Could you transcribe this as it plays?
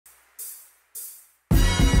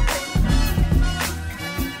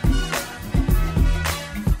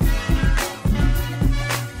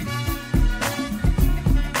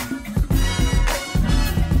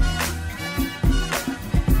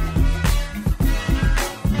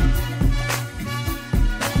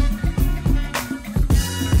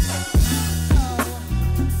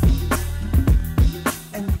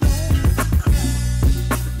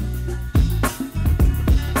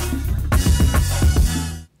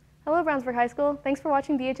Hello, Brownsburg High School. Thanks for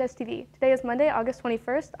watching BHS TV. Today is Monday, August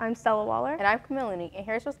 21st. I'm Stella Waller. And I'm Camille, and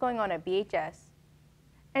here's what's going on at BHS.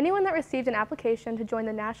 Anyone that received an application to join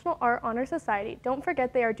the National Art Honor Society, don't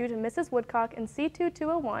forget they are due to Mrs. Woodcock in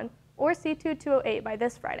C2201 or C2208 by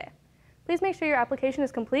this Friday. Please make sure your application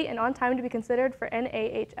is complete and on time to be considered for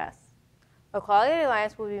NAHS. Equality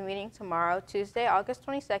Alliance will be meeting tomorrow, Tuesday, August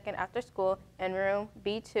 22nd, after school in room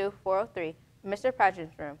B2403, Mr.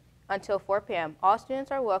 Pageant's room, until 4 p.m. All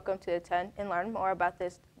students are welcome to attend and learn more about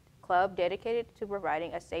this club dedicated to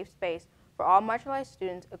providing a safe space for all marginalized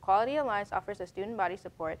students. Equality Alliance offers a student body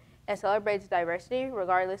support and celebrates diversity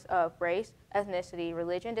regardless of race, ethnicity,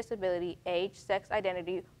 religion, disability, age, sex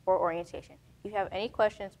identity, or orientation. If you have any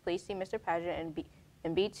questions, please see Mr. Pageant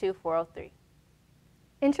in B2403.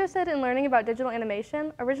 Interested in learning about digital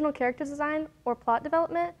animation, original character design, or plot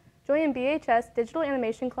development? Join BHS Digital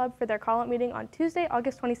Animation Club for their call-out meeting on Tuesday,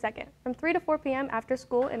 August 22nd, from 3 to 4 p.m. after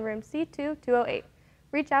school in room C2208.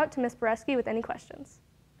 Reach out to Ms. Boreski with any questions.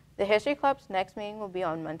 The History Club's next meeting will be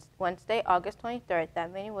on Wednesday, August 23rd.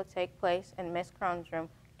 That meeting will take place in Ms. Crone's room,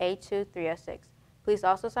 A2306. Please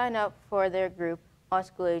also sign up for their group on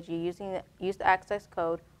Schoology use the access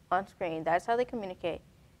code on screen. That's how they communicate.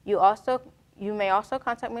 You may also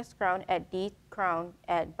contact Ms. Crone at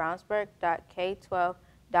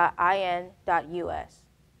dcrone@brownsburg.k12.in.us.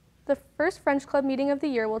 The first French Club meeting of the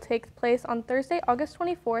year will take place on Thursday, August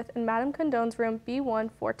 24th in Madame Condone's room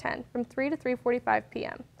B1410 from 3 to 3:45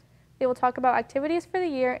 p.m. They will talk about activities for the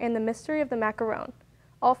year and the mystery of the macaron.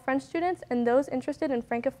 All French students and those interested in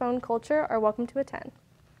Francophone culture are welcome to attend.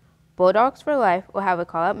 Bulldogs for Life will have a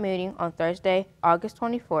call-out meeting on Thursday, August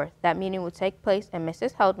 24th. That meeting will take place in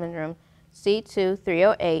Mrs. Heldman's room,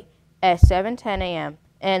 C2308, at 7:10 a.m.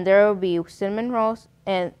 And there will be cinnamon rolls,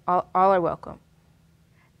 and all are welcome.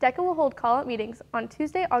 DECA will hold call-out meetings on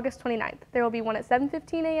Tuesday, August 29th. There will be one at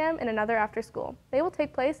 7:15 a.m. and another after school. They will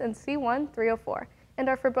take place in C1304 and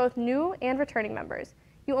are for both new and returning members.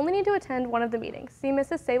 You only need to attend one of the meetings. See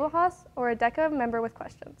Mrs. Sabelhaus or a DECA member with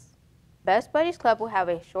questions. Best Buddies Club will have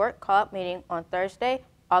a short call-out meeting on Thursday,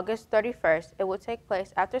 August 31st. It will take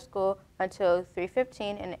place after school until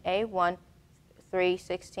 3:15 in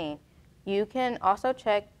A1316. You can also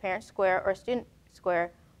check Parent Square or Student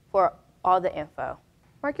Square for all the info.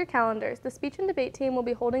 Mark your calendars. The speech and debate team will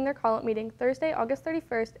be holding their call-out meeting Thursday, August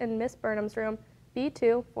 31st in Miss Burnham's room,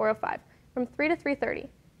 B2405, from 3 to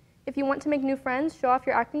 3:30. If you want to make new friends, show off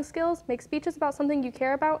your acting skills, make speeches about something you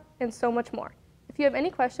care about, and so much more. If you have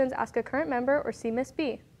any questions, ask a current member or see Miss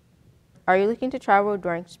B. Are you looking to travel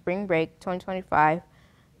during spring break 2025?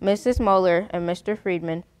 Mrs. Moeller and Mr.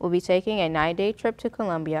 Friedman will be taking a 9-day trip to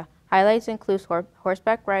Colombia. Highlights include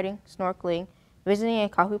horseback riding, snorkeling, visiting a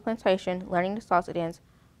coffee plantation, learning the salsa dance,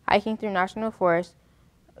 hiking through national forests,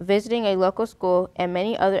 visiting a local school, and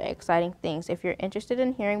many other exciting things. If you're interested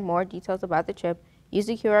in hearing more details about the trip, use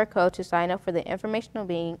the QR code to sign up for the informational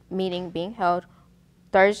meeting being held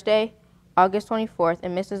Thursday, August 24th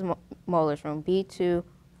in Mrs. Moeller's room,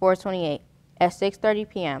 B2428, at 6:30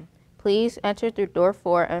 p.m. Please enter through door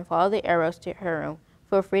 4 and follow the arrows to her room.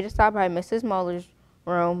 Feel free to stop by Mrs. Moeller's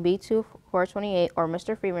room, B2428, or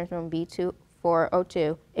Mr. Freeman's room,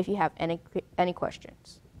 B2402, if you have any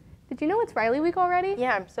questions. Did you know it's Riley Week already?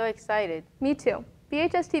 Yeah, I'm so excited. Me too.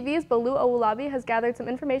 BHS TV's Balu Owulabi has gathered some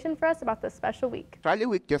information for us about this special week. Riley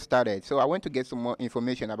Week just started, so I want to get some more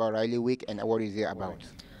information about Riley Week and what is it about.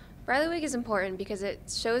 Riley Week is important because it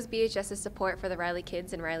shows BHS's support for the Riley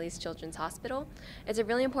kids in Riley's Children's Hospital. It's a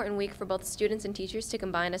really important week for both students and teachers to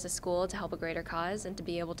combine as a school to help a greater cause and to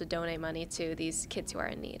be able to donate money to these kids who are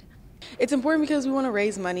in need. It's important because we want to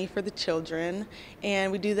raise money for the children, and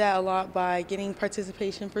we do that a lot by getting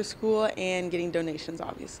participation for school and getting donations,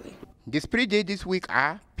 obviously. The spirit day this week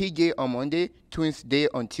are PJ on Monday, Twins Day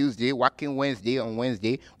on Tuesday, Working Wednesday on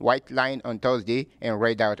Wednesday, White Line on Thursday, and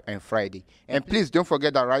Red Out on Friday. And please don't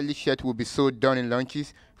forget that Riley shirt will be sold during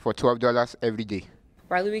lunches for $12 every day.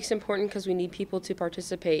 Riley Week's important because we need people to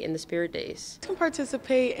participate in the Spirit Days. You can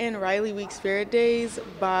participate in Riley Week Spirit Days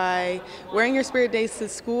by wearing your Spirit Days to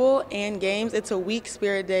school and games. It's a week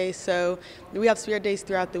Spirit Day, so we have Spirit Days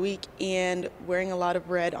throughout the week and wearing a lot of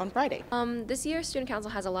red on Friday. This year, Student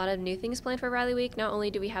Council has a lot of new things planned for Riley Week. Not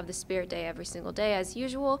only do we have the Spirit Day every single day as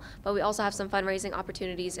usual, but we also have some fundraising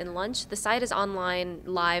opportunities in lunch. The site is online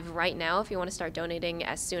live right now if you want to start donating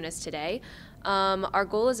as soon as today. Our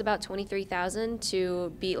goal is about $23,000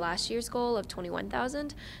 to beat last year's goal of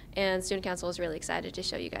 $21,000, and Student Council is really excited to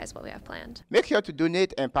show you guys what we have planned. Make sure to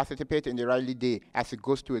donate and participate in the Riley Day as it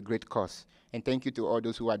goes to a great cause. And thank you to all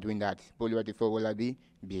those who are doing that. Boluwade for Wolabi,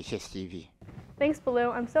 BHS TV. Thanks,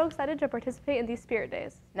 Baloo. I'm so excited to participate in these Spirit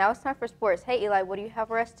Days. Now it's time for sports. Hey, Eli, what do you have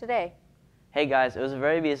for us today? Hey guys, it was a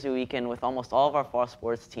very busy weekend with almost all of our fall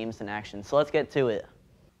sports teams in action, so let's get to it.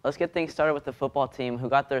 Let's get things started with the football team who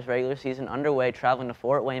got their regular season underway traveling to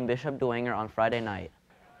Fort Wayne Bishop Dwenger on Friday night.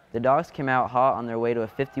 The Dogs came out hot on their way to a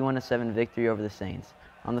 51-7 victory over the Saints.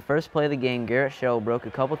 On the first play of the game, Garrett Sherrill broke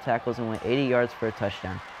a couple tackles and went 80 yards for a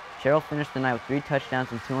touchdown. Sherrill finished the night with 3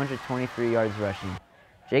 touchdowns and 223 yards rushing.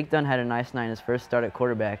 Jake Dunn had a nice night in his first start at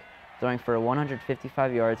quarterback, throwing for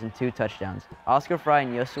 155 yards and 2 touchdowns. Oscar Fry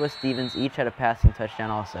and Joshua Stevens each had a passing touchdown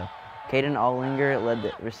also. Caden Allinger led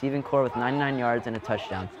the receiving corps with 99 yards and a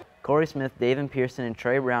touchdown. Corey Smith, David Pearson, and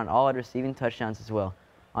Trey Brown all had receiving touchdowns as well.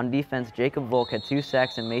 On defense, Jacob Volk had 2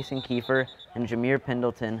 sacks and Mason Kiefer and Jameer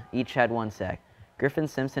Pendleton each had 1 sack. Griffin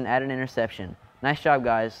Simpson had an interception. Nice job,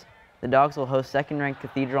 guys. The Dogs will host second-ranked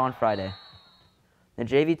Cathedral on Friday. The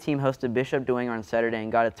JV team hosted Bishop Dwenger on Saturday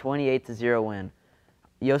and got a 28-0 win.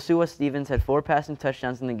 Joshua Stevens had 4 passing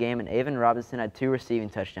touchdowns in the game, and Avon Robinson had 2 receiving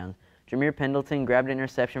touchdowns. Jameer Pendleton grabbed an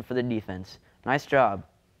interception for the defense. Nice job.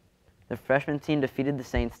 The freshman team defeated the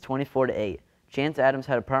Saints 24-8. Chance Adams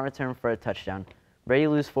had a punt return for a touchdown. Brady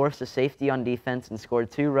Lewis forced a safety on defense and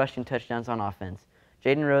scored 2 rushing touchdowns on offense.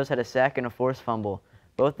 Jaden Rose had a sack and a forced fumble.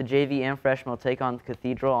 Both the JV and freshmen will take on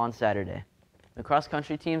Cathedral on Saturday. The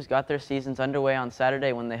cross-country teams got their seasons underway on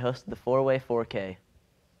Saturday when they hosted the 4-way 4K.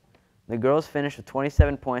 The girls finished with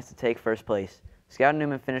 27 points to take first place. Scout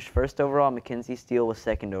Newman finished first overall, Mackenzie Steele was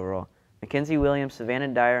second overall. Mackenzie Williams, Savannah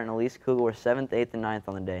Dyer, and Elise Kugel were 7th, 8th, and 9th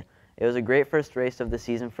on the day. It was a great first race of the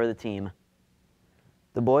season for the team.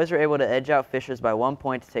 The boys were able to edge out Fishers by 1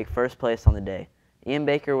 point to take first place on the day. Ian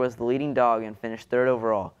Baker was the leading dog and finished 3rd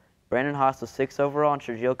overall. Brandon Haas was 6th overall and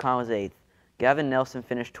Sergio Khan was 8th. Gavin Nelson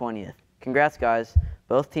finished 20th. Congrats, guys.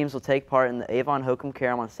 Both teams will take part in the Avon Hokum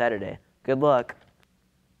Carom on Saturday. Good luck.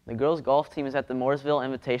 The girls' golf team is at the Mooresville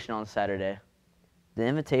Invitational on Saturday. The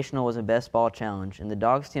Invitational was a best ball challenge, and the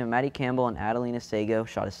Dogs team of Maddie Campbell and Adelina Sago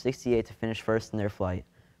shot a 68 to finish first in their flight.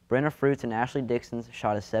 Brenna Fruits and Ashley Dixon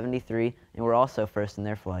shot a 73 and were also first in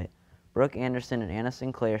their flight. Brooke Anderson and Anna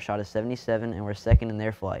Sinclair shot a 77 and were second in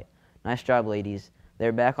their flight. Nice job, ladies.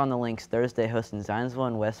 They're back on the links Thursday hosting Zionsville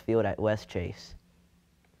and Westfield at West Chase.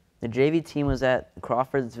 The JV team was at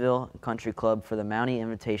Crawfordsville Country Club for the Mountie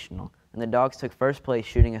Invitational, and the Dogs took first place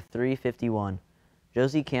shooting a .351.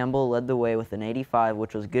 Josie Campbell led the way with an 85,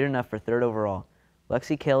 which was good enough for 3rd overall.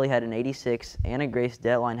 Lexi Kelly had an 86, Anna Grace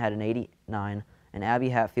Detline had an 89, and Abby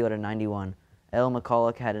Hatfield had a 91. Elle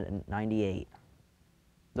McCulloch had a 98.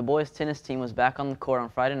 The boys' tennis team was back on the court on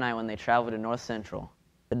Friday night when they traveled to North Central.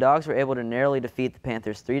 The Dogs were able to narrowly defeat the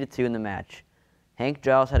Panthers 3-2 in the match. Hank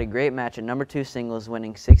Giles had a great match at number 2 singles,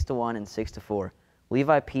 winning 6-1 and 6-4.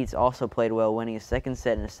 Levi Peets also played well, winning his second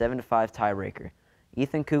set in a 7-5 tiebreaker.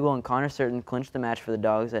 Ethan Kugel and Connor Certain clinched the match for the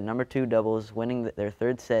Dogs at number 2 doubles, winning their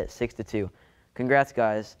 3rd set 6-2. Congrats,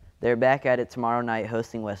 guys. They're back at it tomorrow night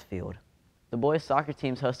hosting Westfield. The boys' soccer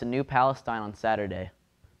teams hosted New Palestine on Saturday.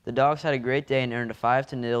 The Dogs had a great day and earned a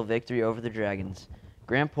 5-0 victory over the Dragons.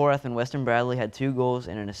 Grant Porath and Weston Bradley had 2 goals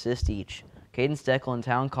and an assist each. Caden Steckel and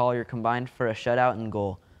Town Collier combined for a shutout and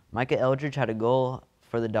goal. Micah Eldridge had a goal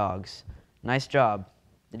for the Dogs. Nice job.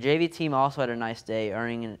 The JV team also had a nice day,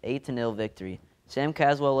 earning an 8-0 victory. Sam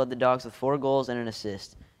Caswell led the Dogs with 4 goals and an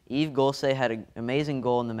assist. Eve Golsey had an amazing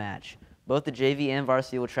goal in the match. Both the JV and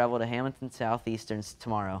varsity will travel to Hamilton Southeastern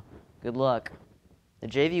tomorrow. Good luck. The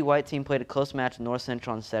JV white team played a close match with North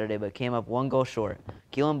Central on Saturday, but came up 1 goal short.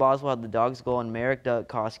 Keelan Boswell had the Dogs' goal, and Merrick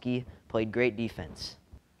Dudkowski played great defense.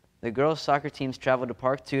 The girls' soccer teams traveled to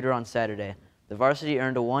Park Tudor on Saturday. The varsity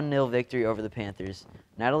earned a 1-0 victory over the Panthers.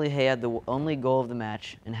 Natalie Hay had the only goal of the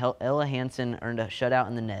match, and Ella Hansen earned a shutout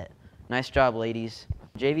in the net. Nice job, ladies.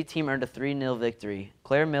 The JV team earned a 3-0 victory.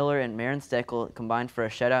 Claire Miller and Marin Steckel combined for a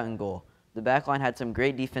shutout and goal. The backline had some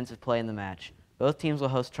great defensive play in the match. Both teams will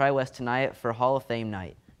host Tri-West tonight for Hall of Fame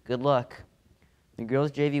night. Good luck. The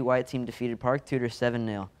girls' JV white team defeated Park Tudor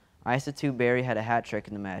 7-0. Isa 2 Barry had a hat trick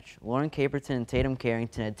in the match. Lauren Caperton and Tatum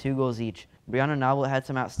Carrington had 2 goals each. Brianna Noblet had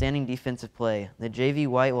some outstanding defensive play. The JV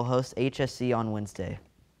white will host HSC on Wednesday.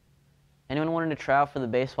 Anyone wanting to try out for the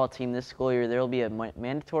baseball team this school year, there will be a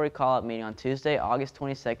mandatory call-up meeting on Tuesday, August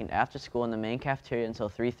 22nd after school in the main cafeteria until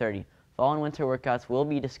 3:30. Fall and winter workouts will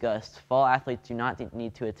be discussed. Fall athletes do not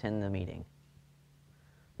need to attend the meeting.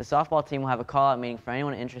 The softball team will have a call-out meeting for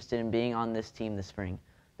anyone interested in being on this team this spring.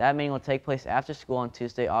 That meeting will take place after school on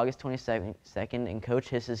Tuesday, August 22nd in Coach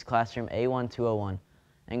Hiss's classroom A1201.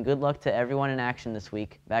 And good luck to everyone in action this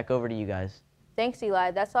week. Back over to you guys. Thanks, Eli.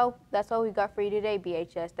 That's all we got for you today,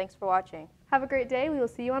 BHS. Thanks for watching. Have a great day. We will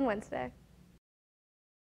see you on Wednesday.